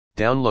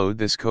Download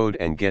this code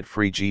and get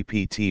free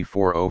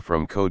GPT-4o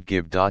from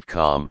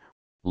codegive.com,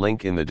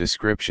 link in the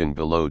description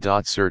below.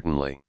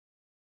 Certainly.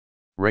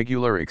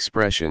 Regular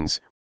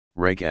expressions,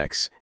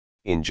 regex,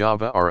 in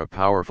Java are a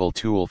powerful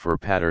tool for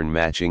pattern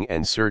matching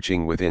and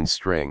searching within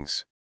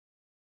strings.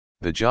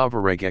 The Java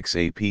regex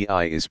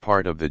API is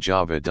part of the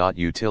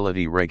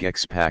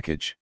java.util.regex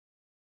package.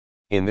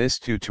 In this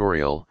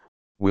tutorial,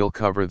 we'll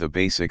cover the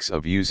basics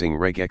of using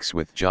regex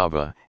with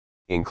Java,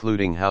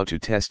 including how to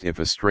test if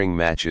a string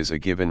matches a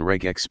given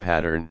regex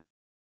pattern.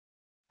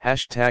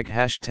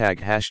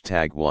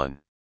 ###1.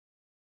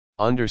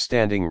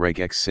 Understanding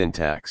regex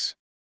syntax.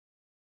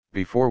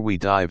 Before we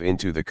dive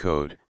into the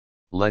code,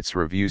 let's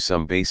review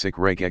some basic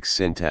regex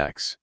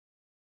syntax.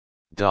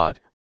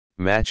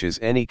 Matches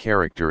any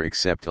character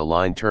except a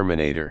line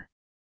terminator.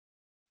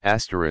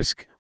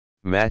 Asterisk,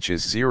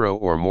 matches 0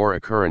 or more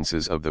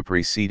occurrences of the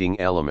preceding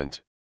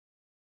element.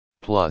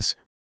 Plus,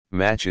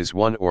 matches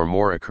 1 or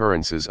more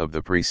occurrences of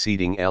the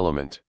preceding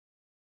element.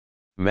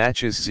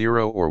 Matches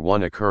 0 or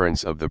 1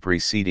 occurrence of the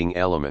preceding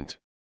element.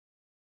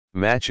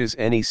 Matches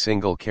any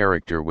single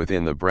character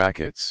within the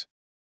brackets.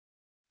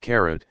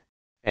 Caret,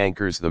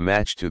 anchors the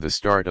match to the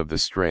start of the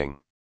string.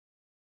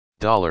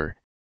 $,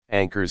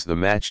 anchors the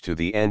match to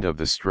the end of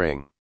the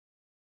string.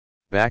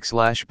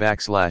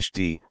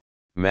 \\d,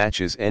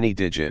 matches any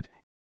digit,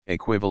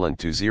 equivalent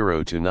to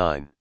 0 to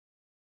 9.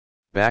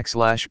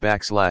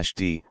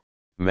 \\d,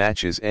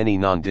 matches any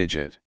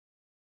non-digit.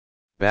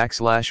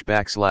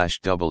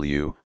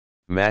 \w,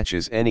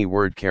 matches any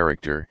word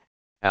character,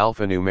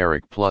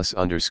 alphanumeric plus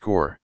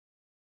underscore.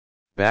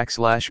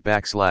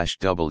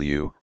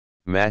 \w,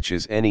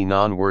 matches any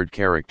non-word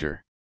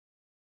character.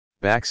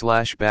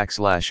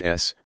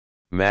 \s,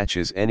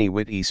 matches any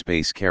witty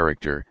space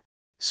character,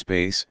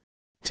 space,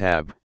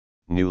 tab,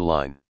 new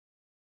line.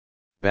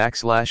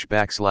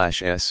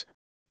 \s,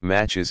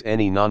 matches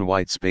any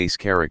non-white space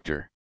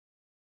character.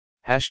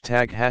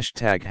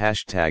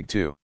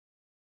 ###2.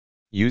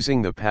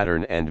 Using the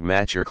pattern and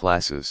matcher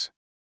classes.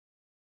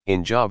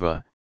 In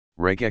Java,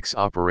 regex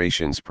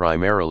operations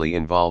primarily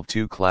involve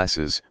two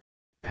classes,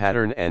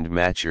 pattern and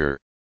matcher.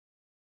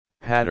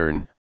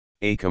 Pattern,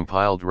 a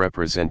compiled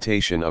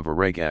representation of a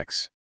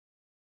regex.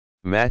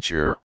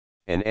 Matcher,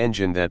 an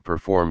engine that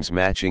performs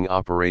matching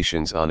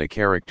operations on a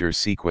character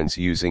sequence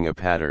using a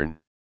pattern.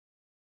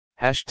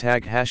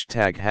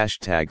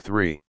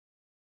 ###3.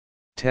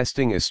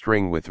 Testing a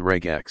string with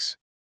regex.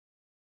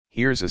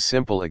 Here's a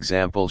simple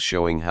example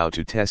showing how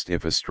to test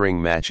if a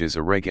string matches a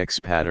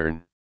regex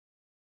pattern.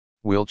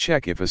 We'll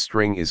check if a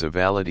string is a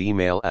valid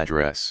email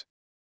address.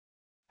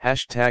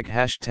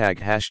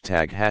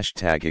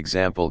 ######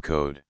 example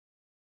code.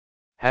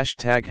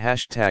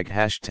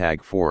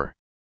 ###4.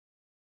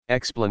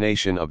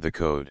 Explanation of the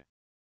code.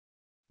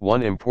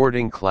 1.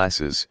 Importing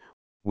classes,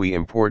 we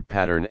import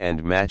pattern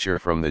and matcher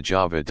from the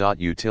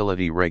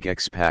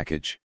java.util.regex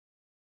package.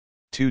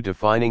 2.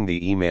 Defining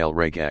the email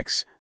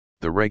regex,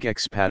 the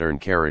regex pattern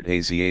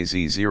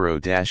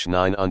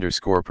 @azaz0-9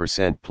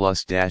 _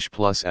 plus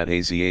plus at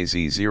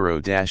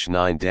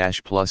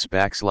azaz0-9 plus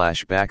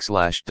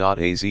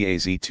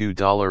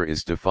 \\azaz2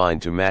 is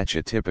defined to match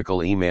a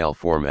typical email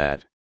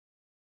format.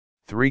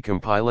 3.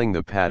 Compiling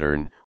the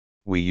pattern,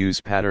 we use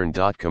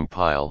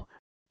pattern.compile,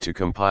 to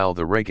compile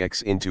the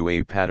regex into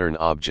a pattern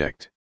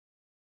object.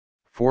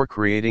 4.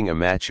 Creating a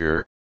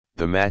matcher,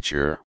 the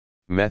matcher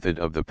method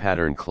of the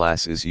pattern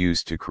class is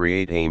used to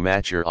create a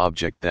matcher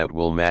object that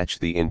will match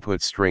the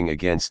input string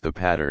against the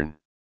pattern.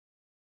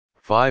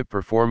 5.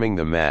 Performing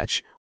the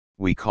match,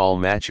 we call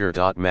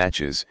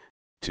matcher.matches,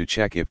 to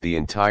check if the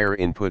entire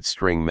input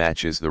string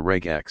matches the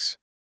regex.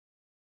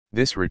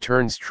 This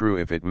returns true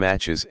if it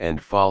matches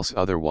and false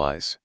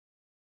otherwise.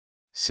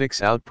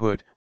 6.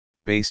 Output,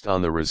 based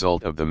on the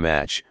result of the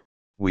match,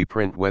 we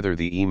print whether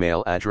the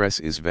email address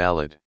is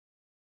valid.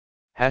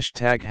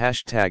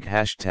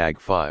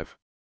 ###5.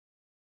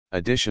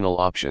 Additional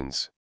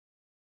options.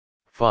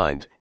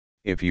 Find,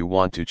 if you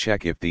want to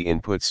check if the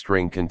input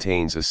string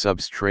contains a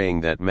substring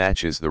that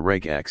matches the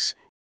regex,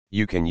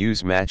 you can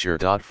use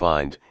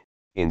matcher.find,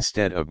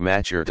 instead of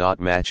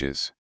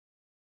matcher.matches.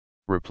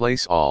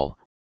 Replace all,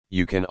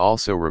 you can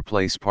also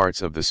replace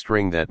parts of the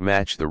string that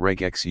match the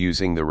regex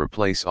using the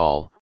replace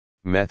all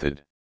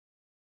method.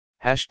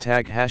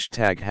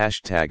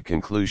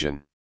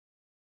 ###conclusion.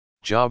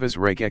 Java's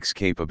regex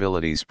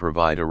capabilities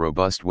provide a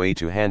robust way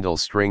to handle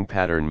string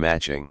pattern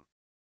matching.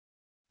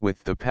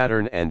 With the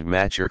pattern and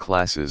matcher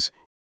classes,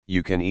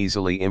 you can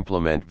easily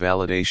implement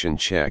validation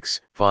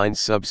checks, find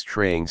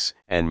substrings,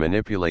 and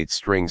manipulate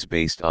strings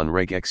based on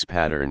regex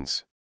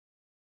patterns.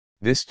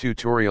 This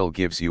tutorial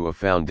gives you a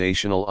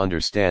foundational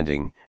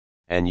understanding,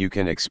 and you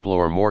can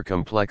explore more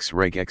complex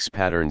regex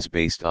patterns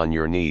based on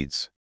your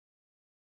needs.